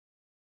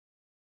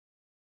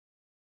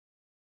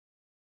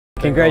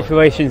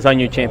Congratulations on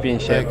your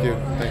championship. Thank you.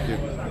 Thank you.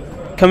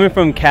 Coming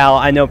from Cal,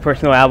 I know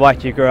personally I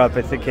watched you grow up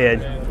as a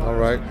kid. All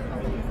right.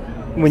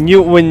 When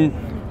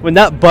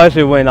that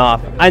buzzer went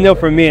off, I know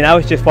for me, and I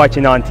was just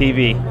watching on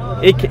TV,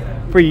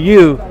 for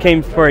you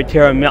came for a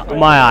tear in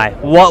my eye.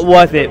 What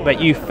was it that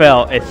you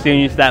felt as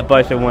soon as that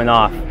buzzer went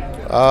off?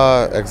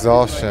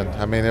 Exhaustion.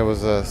 I mean, it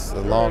was a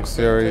long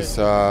series.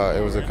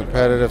 It was a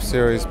competitive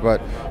series,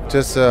 but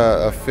just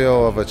a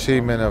feel of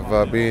achievement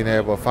of being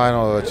able,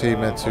 final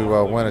achievement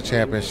to win a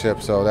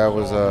championship. So that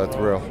was a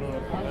thrill.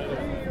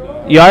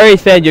 You already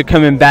said you're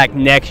coming back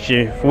next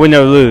year, win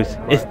or lose.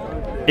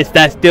 Is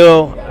that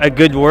still a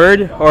good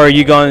word, or are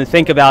you going to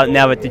think about it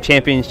now that the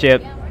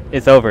championship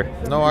is over?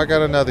 No, I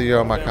got another year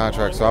on my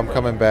contract, so I'm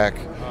coming back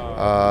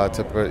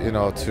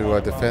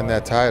to defend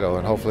that title,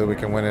 and hopefully we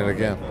can win it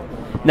again.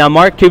 Now,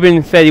 Mark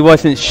Cuban said he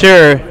wasn't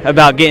sure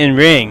about getting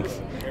rings.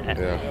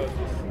 Yeah.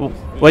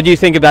 What do you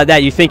think about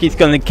that? You think he's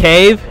going to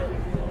cave?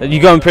 Are you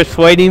going to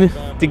persuade him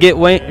to get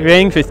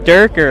rings with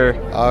Dirk, or?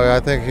 I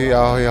think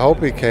I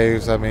hope he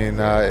caves. I mean,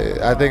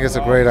 I think it's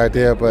a great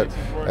idea, but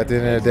at the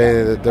end of the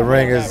day, the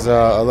ring is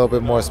a little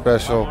bit more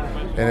special,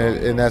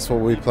 and that's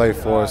what we play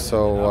for.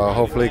 So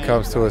hopefully he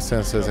comes to his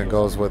senses and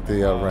goes with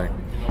the ring.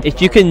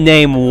 If you can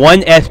name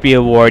one ESPY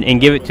award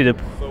and give it to the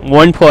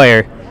one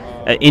player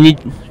at any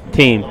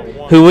team,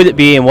 who would it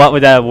be, and what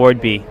would that award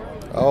be?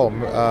 Oh,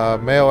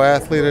 male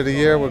athlete of the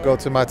year would go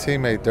to my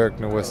teammate Dirk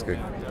Nowitzki.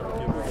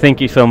 Thank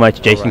you so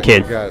much, Jason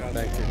Kidd. You got it.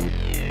 Thank you.